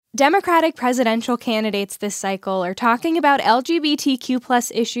Democratic presidential candidates this cycle are talking about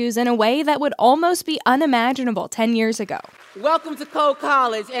LGBTQ+ issues in a way that would almost be unimaginable 10 years ago. Welcome to Cole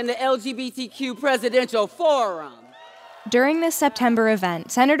College and the LGBTQ Presidential Forum. During this September event,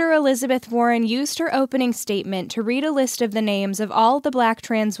 Senator Elizabeth Warren used her opening statement to read a list of the names of all the Black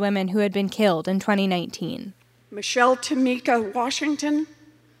trans women who had been killed in 2019. Michelle Tamika Washington,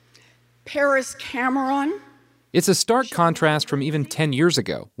 Paris Cameron. It's a stark contrast from even 10 years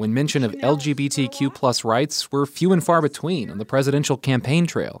ago, when mention of LGBTQ+ rights were few and far between on the presidential campaign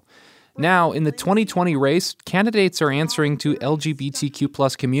trail. Now, in the 2020 race, candidates are answering to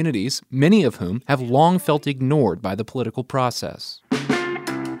LGBTQ+ communities, many of whom have long felt ignored by the political process.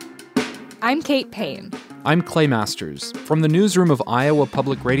 I'm Kate Payne. I'm Clay Masters. From the newsroom of Iowa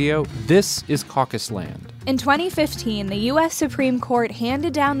Public Radio, this is Caucus Land. In 2015, the U.S. Supreme Court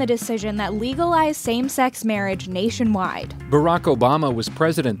handed down the decision that legalized same-sex marriage nationwide. Barack Obama was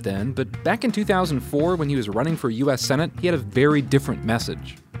president then, but back in 2004, when he was running for U.S. Senate, he had a very different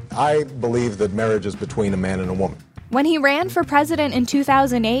message. I believe that marriage is between a man and a woman. When he ran for president in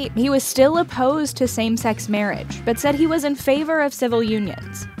 2008, he was still opposed to same-sex marriage, but said he was in favor of civil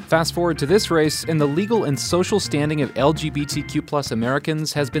unions. Fast forward to this race, and the legal and social standing of LGBTQ+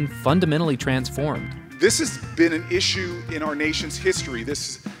 Americans has been fundamentally transformed. This has been an issue in our nation's history,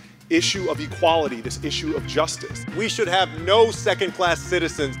 this issue of equality, this issue of justice. We should have no second-class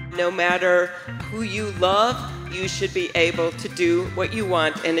citizens. No matter who you love, you should be able to do what you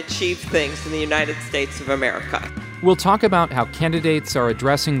want and achieve things in the United States of America. We'll talk about how candidates are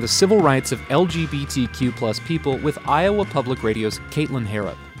addressing the civil rights of LGBTQ+ people with Iowa Public Radio's Caitlin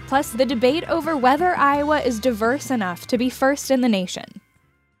Harrop. Plus, the debate over whether Iowa is diverse enough to be first in the nation.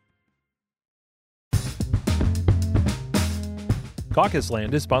 Caucus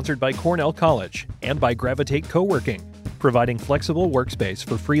Land is sponsored by Cornell College and by Gravitate Co-working, providing flexible workspace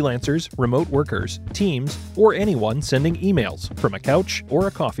for freelancers, remote workers, teams, or anyone sending emails from a couch or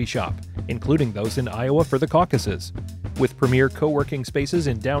a coffee shop, including those in Iowa for the caucuses. With premier co-working spaces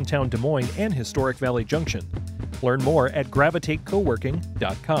in downtown Des Moines and historic Valley Junction. Learn more at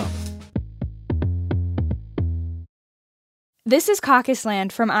gravitatecoworking.com. This is Caucus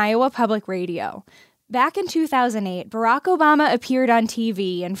Land from Iowa Public Radio. Back in 2008, Barack Obama appeared on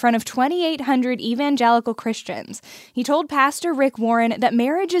TV in front of 2,800 evangelical Christians. He told Pastor Rick Warren that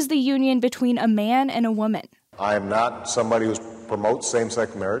marriage is the union between a man and a woman. I am not somebody who promotes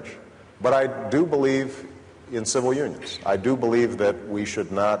same-sex marriage, but I do believe in civil unions. I do believe that we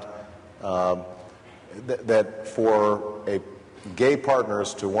should not, that for gay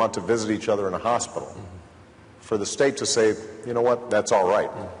partners to want to visit each other in a hospital, for the state to say, you know what, that's all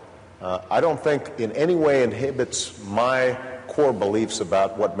right. I don't think in any way inhibits my core beliefs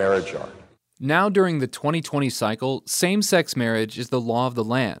about what marriage are. Now during the 2020 cycle, same-sex marriage is the law of the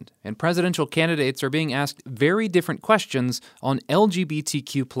land, and presidential candidates are being asked very different questions on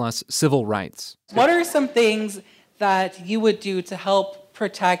LGBTQ+ civil rights. What are some things that you would do to help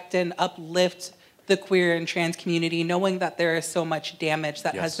protect and uplift the queer and trans community, knowing that there is so much damage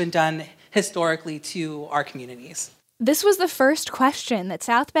that has been done historically to our communities? This was the first question that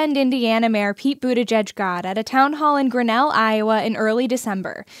South Bend, Indiana Mayor Pete Buttigieg got at a town hall in Grinnell, Iowa in early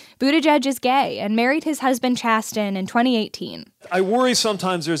December. Buttigieg is gay and married his husband Chasten in 2018. I worry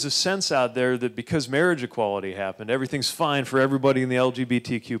sometimes there's a sense out there that because marriage equality happened, everything's fine for everybody in the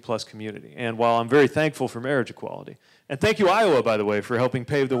LGBTQ+ community. And while I'm very thankful for marriage equality, and thank you, Iowa, by the way, for helping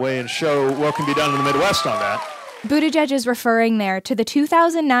pave the way and show what can be done in the Midwest on that. Buttigieg is referring there to the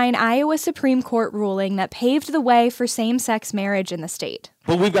 2009 Iowa Supreme Court ruling that paved the way for same-sex marriage in the state.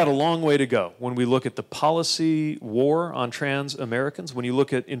 But we've got a long way to go when we look at the policy war on trans Americans, when you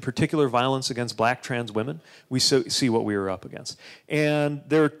look at, in particular, violence against black trans women, we see what we are up against. And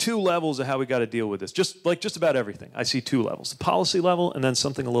there are two levels of how we got to deal with this. Just about everything, I see two levels, the policy level and then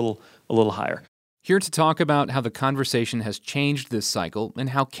something a little higher. Here to talk about how the conversation has changed this cycle and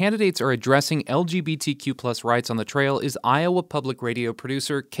how candidates are addressing LGBTQ+ rights on the trail is Iowa Public Radio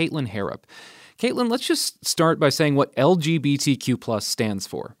producer Caitlin Harrop. Caitlin, let's just start by saying what LGBTQ+ stands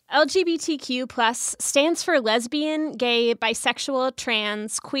for. LGBTQ+ stands for lesbian, gay, bisexual,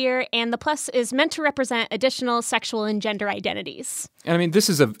 trans, queer, and the plus is meant to represent additional sexual and gender identities. And I mean, this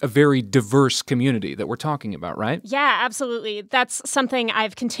is a very diverse community that we're talking about, right? Yeah, absolutely. That's something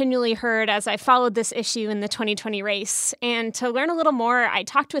I've continually heard as I followed this issue in the 2020 race. And to learn a little more, I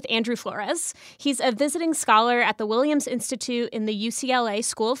talked with Andrew Flores. He's a visiting scholar at the Williams Institute in the UCLA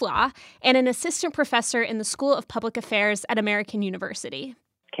School of Law and an assistant professor in the School of Public Affairs at American University.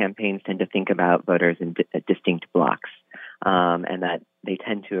 Campaigns tend to think about voters in distinct blocks. and that they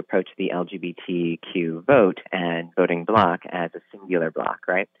tend to approach the LGBTQ vote and voting bloc as a singular bloc,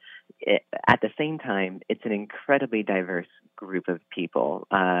 right? At the same time, it's an incredibly diverse group of people.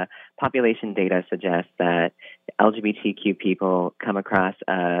 Population data suggests that LGBTQ people come across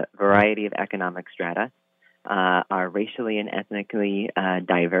a variety of economic strata, are racially and ethnically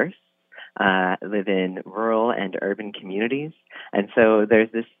diverse, live in rural and urban communities. And so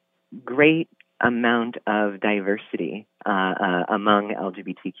there's this great amount of diversity among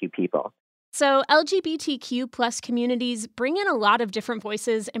LGBTQ people. So LGBTQ plus communities bring in a lot of different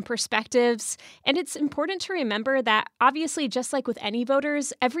voices and perspectives, and it's important to remember that obviously, just like with any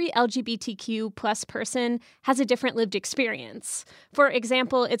voters, every LGBTQ plus person has a different lived experience. For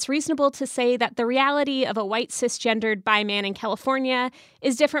example, it's reasonable to say that the reality of a white cisgendered bi man in California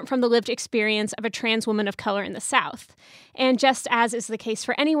is different from the lived experience of a trans woman of color in the South. And just as is the case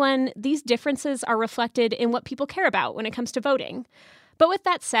for anyone, these differences are reflected in what people care about when it comes to voting. But with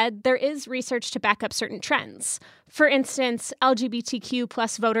that said, there is research to back up certain trends. For instance, LGBTQ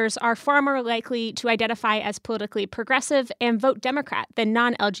plus voters are far more likely to identify as politically progressive and vote Democrat than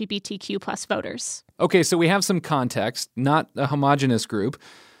non-LGBTQ plus voters. Okay, so we have some context, not a homogenous group.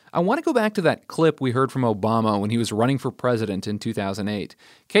 I want to go back to that clip we heard from Obama when he was running for president in 2008.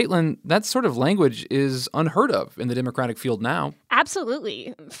 Caitlin, that sort of language is unheard of in the Democratic field now.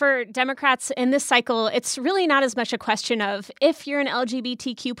 Absolutely. For Democrats in this cycle, it's really not as much a question of if you're an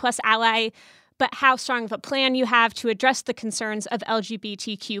LGBTQ plus ally, but how strong of a plan you have to address the concerns of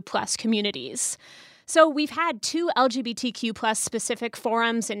LGBTQ plus communities. So we've had 2 LGBTQ plus specific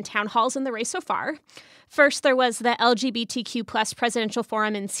forums and town halls in the race so far. First, there was the LGBTQ plus presidential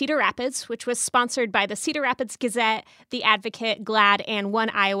forum in Cedar Rapids, which was sponsored by the Cedar Rapids Gazette, The Advocate, GLAAD, and One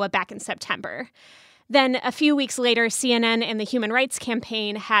Iowa back in September. Then a few weeks later, CNN and the Human Rights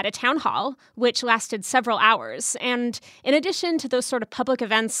Campaign had a town hall, which lasted several hours. And in addition to those sort of public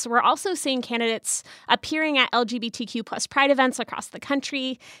events, we're also seeing candidates appearing at LGBTQ plus pride events across the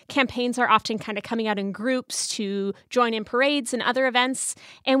country. Campaigns are often kind of coming out in groups to join in parades and other events.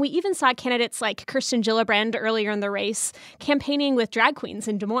 And we even saw candidates like Kirsten Gillibrand earlier in the race campaigning with drag queens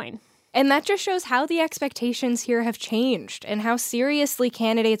in Des Moines. And that just shows how the expectations here have changed and how seriously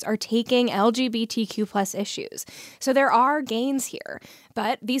candidates are taking LGBTQ plus issues. So there are gains here,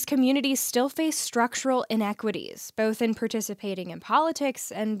 but these communities still face structural inequities, both in participating in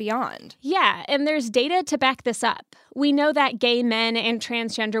politics and beyond. Yeah, and there's data to back this up. We know that gay men and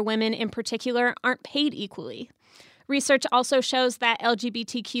transgender women in particular aren't paid equally. Research also shows that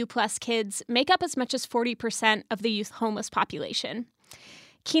LGBTQ plus kids make up as much as 40% of the youth homeless population.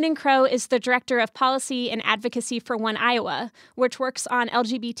 Keenan Crow is the Director of Policy and Advocacy for One Iowa, which works on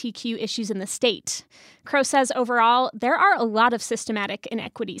LGBTQ issues in the state. Crow says overall, there are a lot of systematic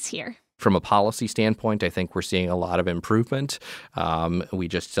inequities here. From a policy standpoint, I think we're seeing a lot of improvement. We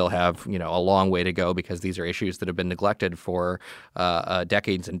just still have, a long way to go because these are issues that have been neglected for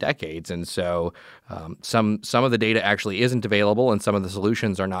decades and decades. And so some of the data actually isn't available and some of the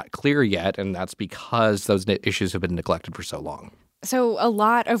solutions are not clear yet. And that's because those issues have been neglected for so long. So a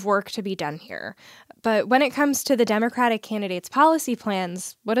lot of work to be done here. But when it comes to the Democratic candidates' policy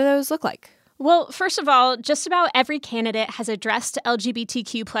plans, what do those look like? Well, first of all, just about every candidate has addressed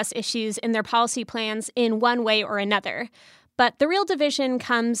LGBTQ plus issues in their policy plans in one way or another. But the real division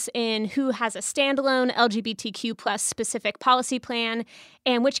comes in who has a standalone LGBTQ plus specific policy plan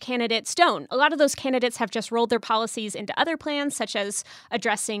and which candidates don't. A lot of those candidates have just rolled their policies into other plans, such as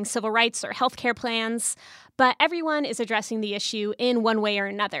addressing civil rights or healthcare plans. But everyone is addressing the issue in one way or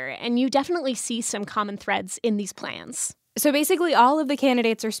another, and you definitely see some common threads in these plans. So basically, all of the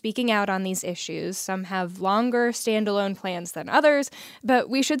candidates are speaking out on these issues. Some have longer standalone plans than others, but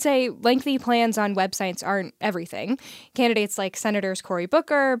we should say lengthy plans on websites aren't everything. Candidates like Senators Cory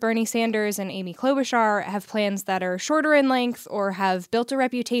Booker, Bernie Sanders, and Amy Klobuchar have plans that are shorter in length or have built a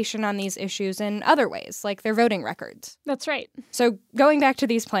reputation on these issues in other ways, like their voting records. That's right. So going back to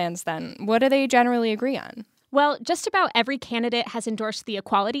these plans then, what do they generally agree on? Well, just about every candidate has endorsed the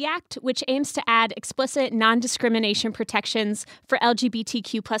Equality Act, which aims to add explicit non-discrimination protections for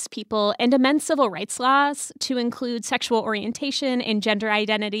LGBTQ plus people and amend civil rights laws to include sexual orientation and gender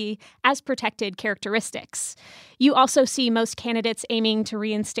identity as protected characteristics. You also see most candidates aiming to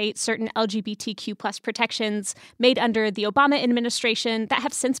reinstate certain LGBTQ plus protections made under the Obama administration that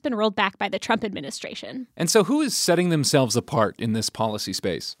have since been rolled back by the Trump administration. And so who is setting themselves apart in this policy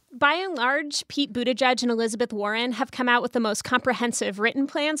space? By and large, Pete Buttigieg and Elizabeth Warren have come out with the most comprehensive written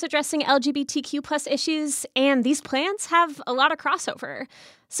plans addressing LGBTQ plus issues, and these plans have a lot of crossover.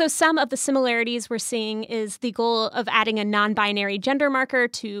 So some of the similarities we're seeing is the goal of adding a non-binary gender marker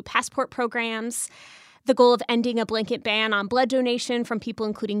to passport programs. the goal of ending a blanket ban on blood donation from people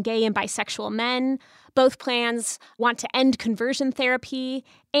including gay and bisexual men. Both plans want to end conversion therapy,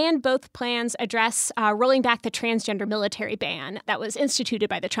 and both plans address rolling back the transgender military ban that was instituted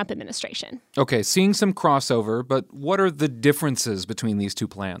by the Trump administration. Okay, seeing some crossover, but what are the differences between these two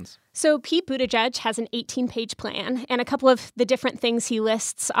plans? So Pete Buttigieg has an 18-page plan, and a couple of the different things he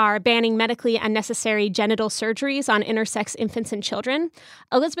lists are banning medically unnecessary genital surgeries on intersex infants and children.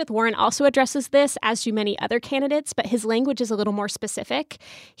 Elizabeth Warren also addresses this, as do many other candidates, but his language is a little more specific.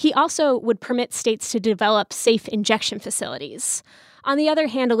 He also would permit states to develop safe injection facilities. On the other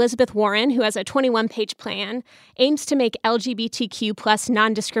hand, Elizabeth Warren, who has a 21-page plan, aims to make LGBTQ plus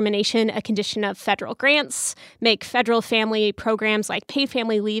non-discrimination a condition of federal grants, make federal family programs like paid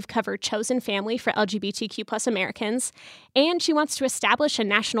family leave cover chosen family for LGBTQ plus Americans, and she wants to establish a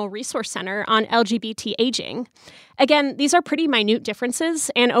national resource center on LGBT aging. Again, these are pretty minute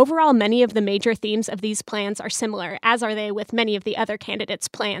differences, and overall, many of the major themes of these plans are similar, as are they with many of the other candidates'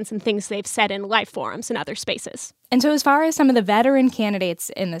 plans and things they've said in live forums and other spaces. And so as far as some of the veteran candidates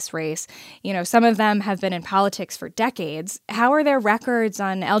in this race, some of them have been in politics for decades. How are their records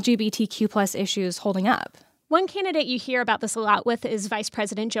on LGBTQ plus issues holding up? One candidate you hear about this a lot with is Vice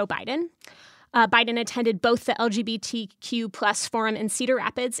President Joe Biden. Biden attended both the LGBTQ plus forum in Cedar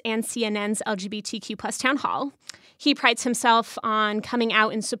Rapids and CNN's LGBTQ plus town hall. He prides himself on coming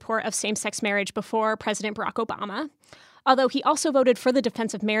out in support of same-sex marriage before President Barack Obama, although he also voted for the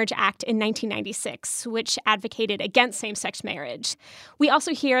Defense of Marriage Act in 1996, which advocated against same-sex marriage. We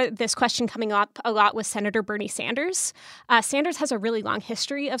also hear this question coming up a lot with Senator Bernie Sanders. Sanders has a really long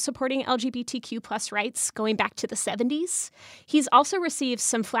history of supporting LGBTQ plus rights going back to the 70s. He's also received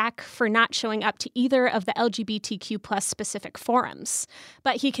some flack for not showing up to either of the LGBTQ plus specific forums,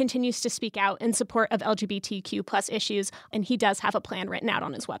 but he continues to speak out in support of LGBTQ plus issues, and he does have a plan written out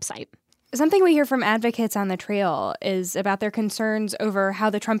on his website. Something we hear from advocates on the trail is about their concerns over how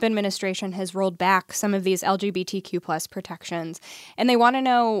the Trump administration has rolled back some of these LGBTQ plus protections. And they want to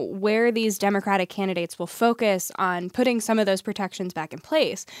know where these Democratic candidates will focus on putting some of those protections back in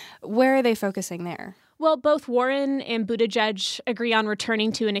place. Where are they focusing there? Well, both Warren and Buttigieg agree on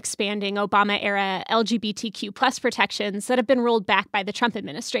returning to and expanding Obama-era LGBTQ plus protections that have been rolled back by the Trump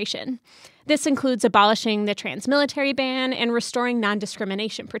administration. This includes abolishing the trans military ban and restoring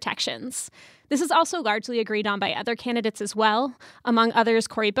non-discrimination protections. This is also largely agreed on by other candidates as well. Among others,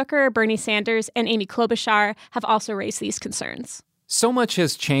 Cory Booker, Bernie Sanders, and Amy Klobuchar have also raised these concerns. So much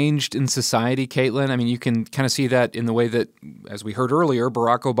has changed in society, Caitlin. I mean, you can kind of see that in the way that, as we heard earlier,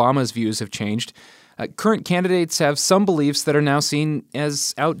 Barack Obama's views have changed. Current candidates have some beliefs that are now seen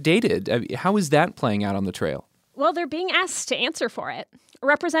as outdated. How is that playing out on the trail? Well, they're being asked to answer for it.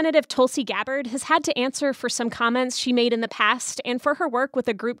 Representative Tulsi Gabbard has had to answer for some comments she made in the past and for her work with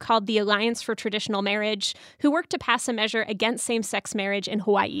a group called the Alliance for Traditional Marriage, who worked to pass a measure against same-sex marriage in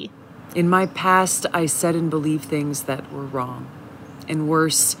Hawaii. In my past, I said and believed things that were wrong. And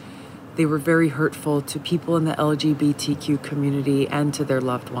worse, they were very hurtful to people in the LGBTQ community and to their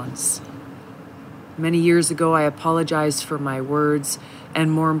loved ones. Many years ago, I apologized for my words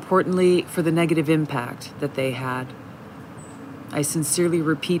and, more importantly, for the negative impact that they had. I sincerely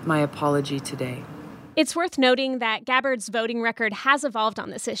repeat my apology today. It's worth noting that Gabbard's voting record has evolved on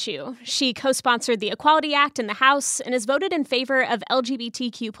this issue. She co-sponsored the Equality Act in the House and has voted in favor of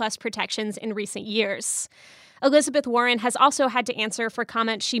LGBTQ plus protections in recent years. Elizabeth Warren has also had to answer for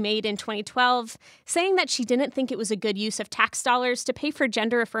comments she made in 2012, saying that she didn't think it was a good use of tax dollars to pay for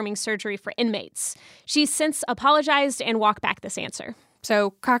gender-affirming surgery for inmates. She's since apologized and walked back this answer.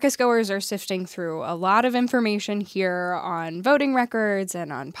 So caucus goers are sifting through a lot of information here on voting records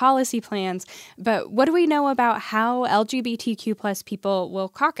and on policy plans. But what do we know about how LGBTQ plus people will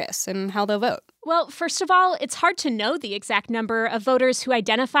caucus and how they'll vote? Well, first of all, it's hard to know the exact number of voters who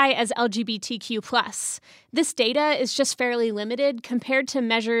identify as LGBTQ+. This data is just fairly limited compared to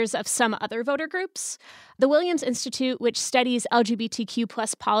measures of some other voter groups. The Williams Institute, which studies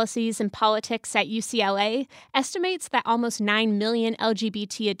LGBTQ+ policies and politics at UCLA, estimates that almost 9 million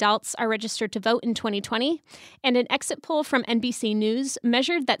LGBT adults are registered to vote in 2020, and an exit poll from NBC News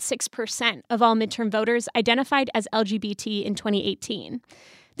measured that 6% of all midterm voters identified as LGBT in 2018.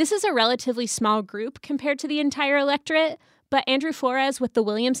 This is a relatively small group compared to the entire electorate, but Andrew Flores with the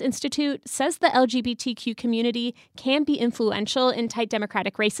Williams Institute says the LGBTQ community can be influential in tight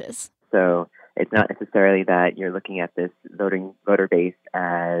Democratic races. So it's not necessarily that you're looking at this voter base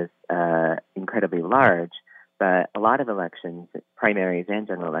as incredibly large, but a lot of elections, primaries and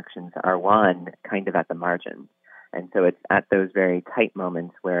general elections, are won kind of at the margins. And so it's at those very tight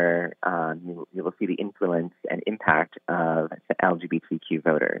moments where you will see the influence and impact of LGBTQ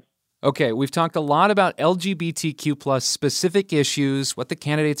voters. Okay, we've talked a lot about LGBTQ plus specific issues, what the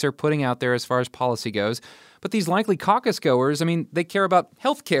candidates are putting out there as far as policy goes. But these likely caucus goers, they care about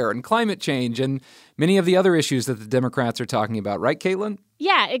health care and climate change and many of the other issues that the Democrats are talking about, right, Caitlin?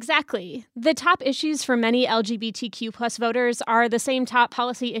 Yeah, exactly. The top issues for many LGBTQ plus voters are the same top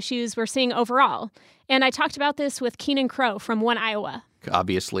policy issues we're seeing overall. And I talked about this with Keenan Crow from One Iowa.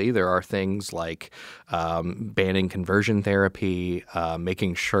 Obviously, there are things like banning conversion therapy,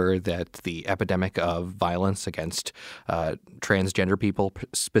 making sure that the epidemic of violence against transgender people,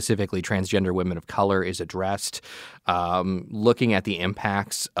 specifically transgender women of color, is addressed, looking at the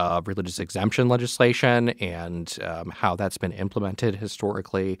impacts of religious exemption legislation and how that's been implemented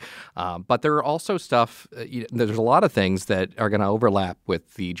historically. But there are also there's a lot of things that are going to overlap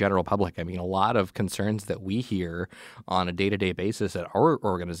with the general public. A lot of concerns that we hear on a day-to-day basis at our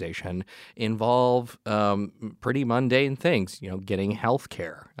organization involve pretty mundane things, getting health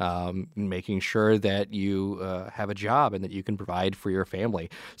care, making sure that you have a job and that you can provide for your family,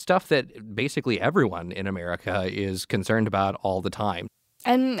 stuff that basically everyone in America is concerned about all the time.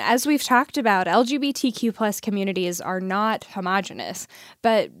 And as we've talked about, LGBTQ plus communities are not homogenous.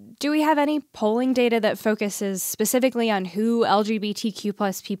 But do we have any polling data that focuses specifically on who LGBTQ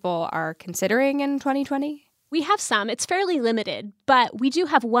plus people are considering in 2020? We have some. It's fairly limited, but we do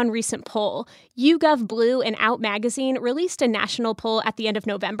have one recent poll. YouGov Blue and Out Magazine released a national poll at the end of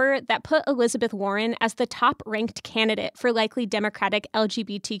November that put Elizabeth Warren as the top-ranked candidate for likely Democratic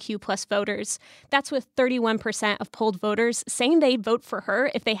LGBTQ plus voters. That's with 31% of polled voters saying they'd vote for her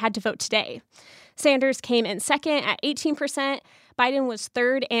if they had to vote today. Sanders came in second at 18%, Biden was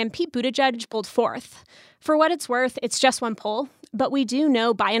third, and Pete Buttigieg pulled fourth. For what it's worth, it's just one poll, but we do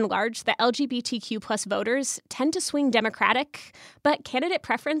know by and large that LGBTQ plus voters tend to swing Democratic, but candidate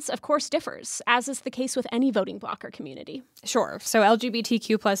preference, of course, differs, as is the case with any voting bloc or community. Sure. So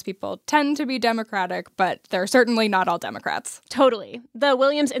LGBTQ plus people tend to be Democratic, but they're certainly not all Democrats. Totally. The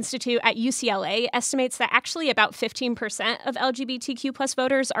Williams Institute at UCLA estimates that actually about 15% of LGBTQ plus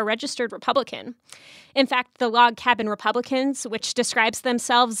voters are registered Republican. In fact, the Log Cabin Republicans, which describes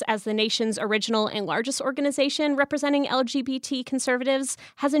themselves as the nation's original and largest organization representing LGBT conservatives,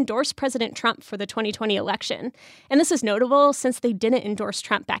 has endorsed President Trump for the 2020 election. And this is notable since they didn't endorse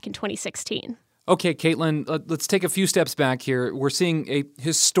Trump back in 2016. Okay, Caitlin, let's take a few steps back here. We're seeing a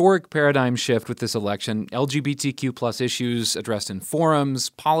historic paradigm shift with this election. LGBTQ plus issues addressed in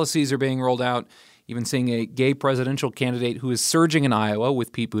forums, policies are being rolled out, even seeing a gay presidential candidate who is surging in Iowa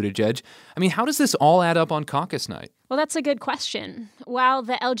with Pete Buttigieg. How does this all add up on caucus night? Well, that's a good question. While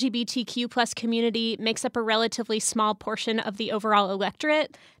the LGBTQ plus community makes up a relatively small portion of the overall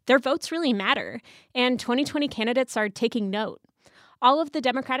electorate, their votes really matter, and 2020 candidates are taking note. All of the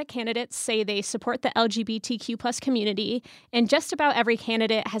Democratic candidates say they support the LGBTQ plus community, and just about every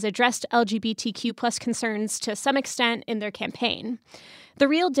candidate has addressed LGBTQ plus concerns to some extent in their campaign. The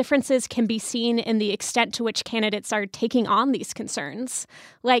real differences can be seen in the extent to which candidates are taking on these concerns,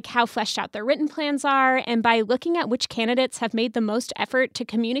 like how fleshed out their written plans are, and by looking at which candidates have made the most effort to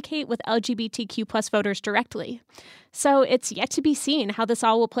communicate with LGBTQ plus voters directly. So it's yet to be seen how this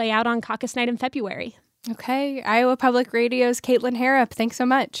all will play out on caucus night in February. Okay, Iowa Public Radio's Caitlin Harrop, thanks so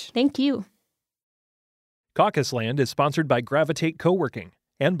much. Thank you. Caucus Land is sponsored by Gravitate Co-working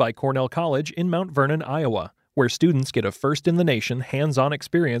and by Cornell College in Mount Vernon, Iowa, where students get a first-in-the-nation hands-on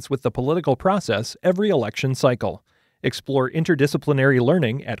experience with the political process every election cycle. Explore interdisciplinary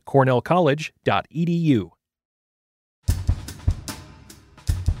learning at cornellcollege.edu.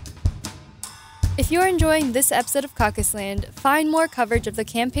 If you're enjoying this episode of Caucus Land, find more coverage of the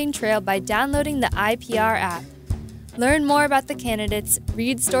campaign trail by downloading the IPR app. Learn more about the candidates,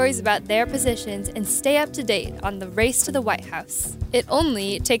 read stories about their positions, and stay up to date on the race to the White House. It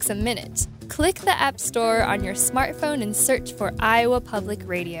only takes a minute. Click the App Store on your smartphone and search for Iowa Public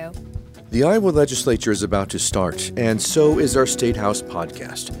Radio. The Iowa legislature is about to start, and so is our State House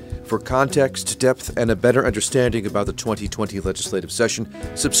podcast. For context, depth, and a better understanding about the 2020 legislative session,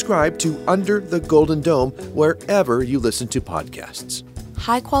 subscribe to Under the Golden Dome wherever you listen to podcasts.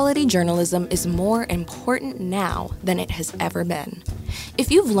 High-quality journalism is more important now than it has ever been.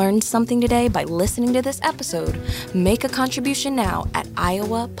 If you've learned something today by listening to this episode, make a contribution now at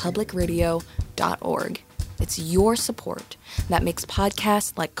iowapublicradio.org. It's your support that makes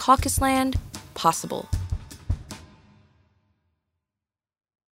podcasts like Caucus Land possible.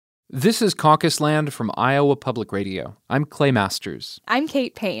 This is Caucus Land from Iowa Public Radio. I'm Clay Masters. I'm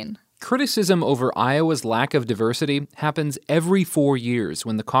Kate Payne. Criticism over Iowa's lack of diversity happens every 4 years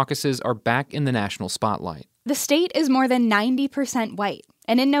when the caucuses are back in the national spotlight. The state is more than 90% white.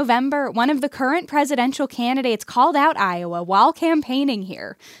 And in November, one of the current presidential candidates called out Iowa while campaigning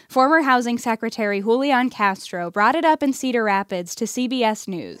here. Former Housing Secretary Julian Castro brought it up in Cedar Rapids to CBS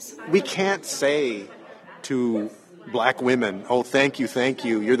News. We can't say to black women, oh, thank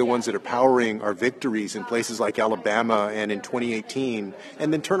you, you're the ones that are powering our victories in places like Alabama and in 2018,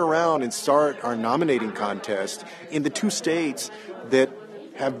 and then turn around and start our nominating contest in the 2 states that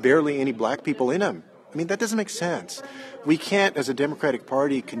have barely any black people in them. I mean, that doesn't make sense. We can't, as a Democratic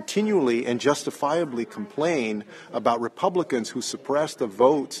Party, continually and justifiably complain about Republicans who suppress the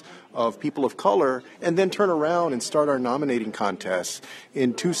votes of people of color and then turn around and start our nominating contests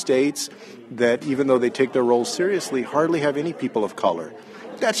in 2 states that, even though they take their roles seriously, hardly have any people of color.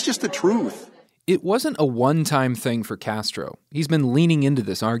 That's just the truth. It wasn't a one-time thing for Castro. He's been leaning into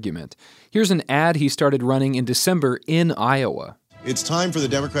this argument. Here's an ad he started running in December in Iowa. It's time for the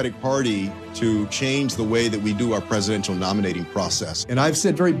Democratic Party to change the way that we do our presidential nominating process. And I've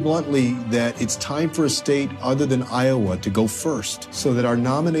said very bluntly that it's time for a state other than Iowa to go first so that our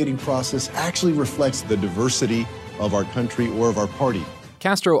nominating process actually reflects the diversity of our country or of our party.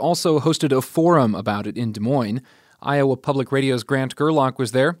 Castro also hosted a forum about it in Des Moines. Iowa Public Radio's Grant Gerlach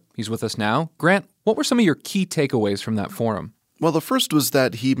was there. He's with us now. Grant, what were some of your key takeaways from that forum? Well, the first was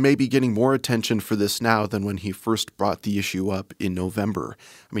that he may be getting more attention for this now than when he first brought the issue up in November.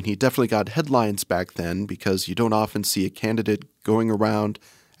 I mean, he definitely got headlines back then because you don't often see a candidate going around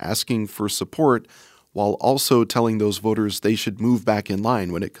asking for support while also telling those voters they should move back in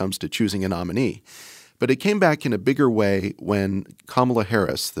line when it comes to choosing a nominee. But it came back in a bigger way when Kamala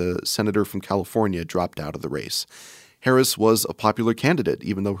Harris, the senator from California, dropped out of the race. Harris was a popular candidate,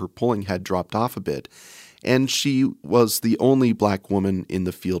 even though her polling had dropped off a bit. And she was the only black woman in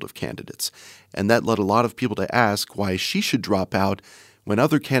the field of candidates. And that led a lot of people to ask why she should drop out when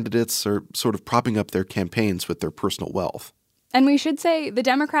other candidates are sort of propping up their campaigns with their personal wealth. And we should say the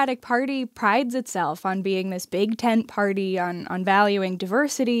Democratic Party prides itself on being this big tent party, on valuing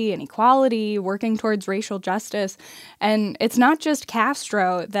diversity and equality, working towards racial justice. And it's not just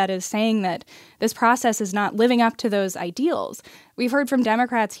Castro that is saying that this process is not living up to those ideals. We've heard from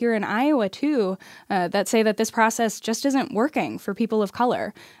Democrats here in Iowa, too, that say that this process just isn't working for people of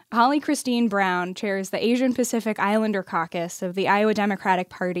color. Holly Christine Brown chairs the Asian Pacific Islander Caucus of the Iowa Democratic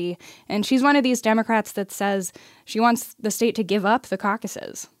Party, and she's one of these Democrats that says she wants the state to give up the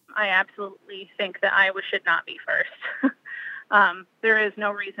caucuses. I absolutely think that Iowa should not be first. There is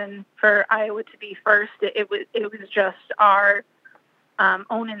no reason for Iowa to be first. It was just our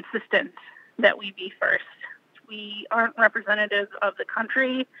own insistence that we be first. We aren't representative of the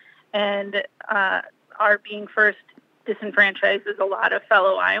country, and our being first disenfranchises a lot of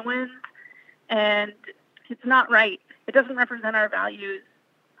fellow Iowans, and it's not right. It doesn't represent our values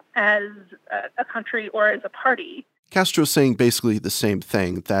as a country or as a party. Castro's saying basically the same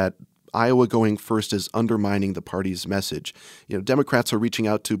thing, that Iowa going first is undermining the party's message. You know, Democrats are reaching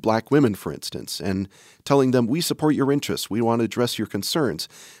out to black women, for instance, and telling them, we support your interests, we want to address your concerns.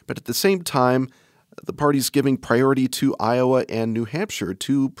 But at the same time, the party's giving priority to Iowa and New Hampshire,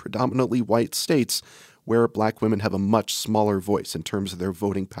 two predominantly white states where black women have a much smaller voice in terms of their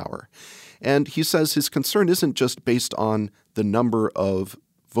voting power. And he says his concern isn't just based on the number of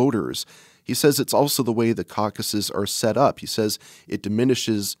voters. He says it's also the way the caucuses are set up. He says it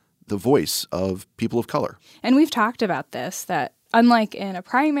diminishes the voice of people of color. And we've talked about this, that unlike in a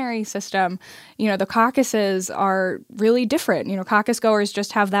primary system, the caucuses are really different. Caucus goers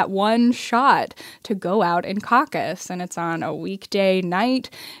just have that one shot to go out and caucus, and it's on a weekday night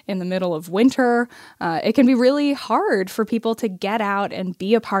in the middle of winter. It can be really hard for people to get out and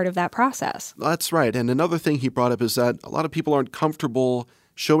be a part of that process. That's right. And another thing he brought up is that a lot of people aren't comfortable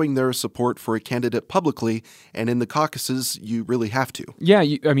showing their support for a candidate publicly, and in the caucuses, you really have to. Yeah,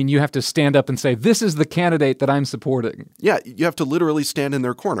 you have to stand up and say, this is the candidate that I'm supporting. Yeah, you have to literally stand in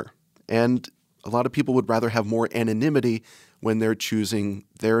their corner. And a lot of people would rather have more anonymity when they're choosing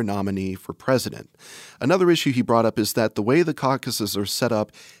their nominee for president. Another issue he brought up is that the way the caucuses are set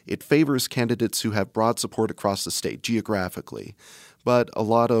up, it favors candidates who have broad support across the state geographically. But a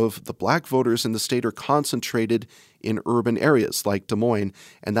lot of the black voters in the state are concentrated in urban areas like Des Moines,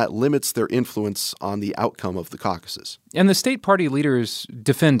 and that limits their influence on the outcome of the caucuses. And the state party leaders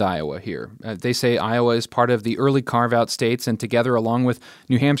defend Iowa here. They say Iowa is part of the early carve-out states, and together, along with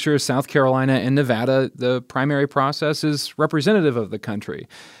New Hampshire, South Carolina, and Nevada, the primary process is representative of the country.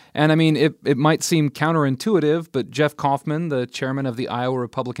 And it might seem counterintuitive, but Jeff Kaufman, the chairman of the Iowa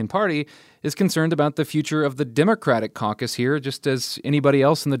Republican Party, is concerned about the future of the Democratic caucus here, just as anybody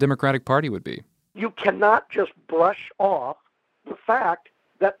else in the Democratic Party would be. You cannot just brush off the fact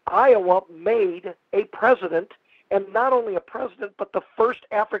that Iowa made a president and not only a president, but the first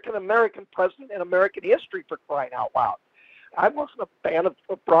African-American president in American history, for crying out loud. I wasn't a fan of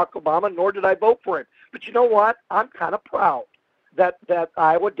Barack Obama, nor did I vote for him. But you know what? I'm kind of proud that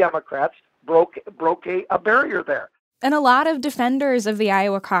Iowa Democrats broke a barrier there. And a lot of defenders of the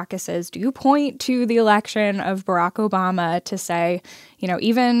Iowa caucuses do point to the election of Barack Obama to say,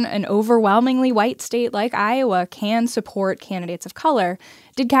 even an overwhelmingly white state like Iowa can support candidates of color.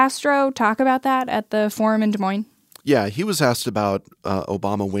 Did Castro talk about that at the forum in Des Moines? Yeah, he was asked about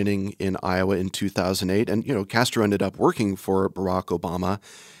Obama winning in Iowa in 2008. And, Castro ended up working for Barack Obama.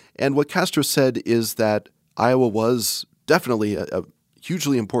 And what Castro said is that Iowa was definitely a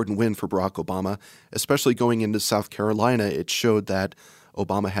hugely important win for Barack Obama, especially going into South Carolina. It showed that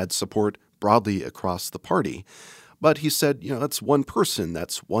Obama had support broadly across the party. But he said, that's one person,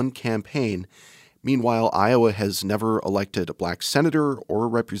 that's one campaign. Meanwhile, Iowa has never elected a black senator or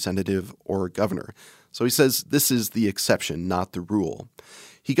representative or governor. So he says this is the exception, not the rule.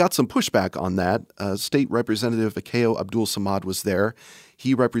 He got some pushback on that. State Representative Akeo Abdul-Samad was there.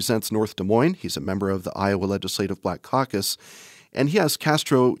 He represents North Des Moines. He's a member of the Iowa Legislative Black Caucus. And he asked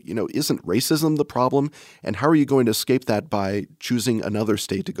Castro, isn't racism the problem? And how are you going to escape that by choosing another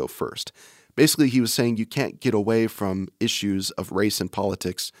state to go first? Basically, he was saying you can't get away from issues of race and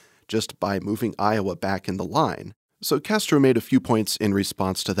politics just by moving Iowa back in the line. So Castro made a few points in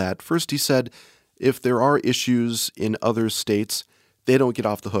response to that. First, he said, if there are issues in other states, they don't get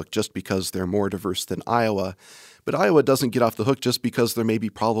off the hook just because they're more diverse than Iowa. But Iowa doesn't get off the hook just because there may be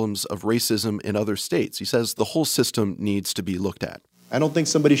problems of racism in other states. He says the whole system needs to be looked at. I don't think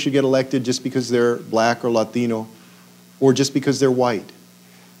somebody should get elected just because they're black or Latino or just because they're white.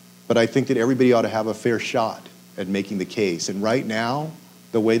 But I think that everybody ought to have a fair shot at making the case. And right now,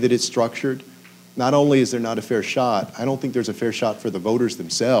 the way that it's structured, not only is there not a fair shot, I don't think there's a fair shot for the voters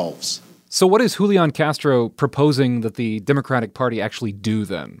themselves. So what is Julian Castro proposing that the Democratic Party actually do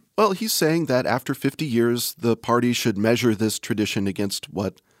then? Well, he's saying that after 50 years, the party should measure this tradition against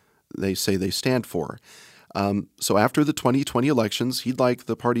what they say they stand for. So after the 2020 elections, he'd like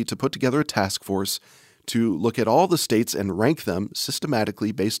the party to put together a task force to look at all the states and rank them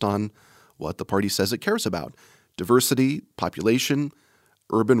systematically based on what the party says it cares about. Diversity, population,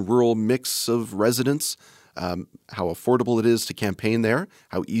 urban-rural mix of residents, how affordable it is to campaign there,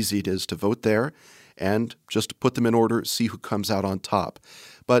 how easy it is to vote there, and just put them in order, see who comes out on top.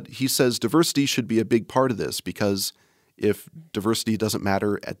 But he says diversity should be a big part of this because if diversity doesn't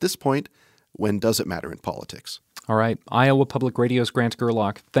matter at this point, when does it matter in politics? All right. Iowa Public Radio's Grant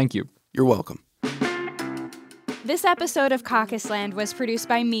Gerlach, thank you. You're welcome. This episode of Caucusland was produced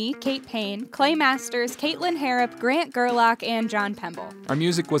by me, Kate Payne, Clay Masters, Caitlin Harrop, Grant Gerlach, and John Pemble. Our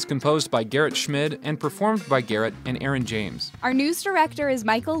music was composed by Garrett Schmid and performed by Garrett and Aaron James. Our news director is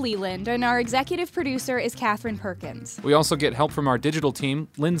Michael Leland, and our executive producer is Katherine Perkins. We also get help from our digital team,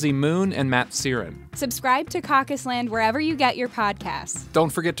 Lindsay Moon and Matt Siren. Subscribe to Caucusland wherever you get your podcasts. Don't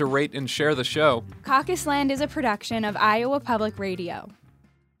forget to rate and share the show. Caucusland is a production of Iowa Public Radio.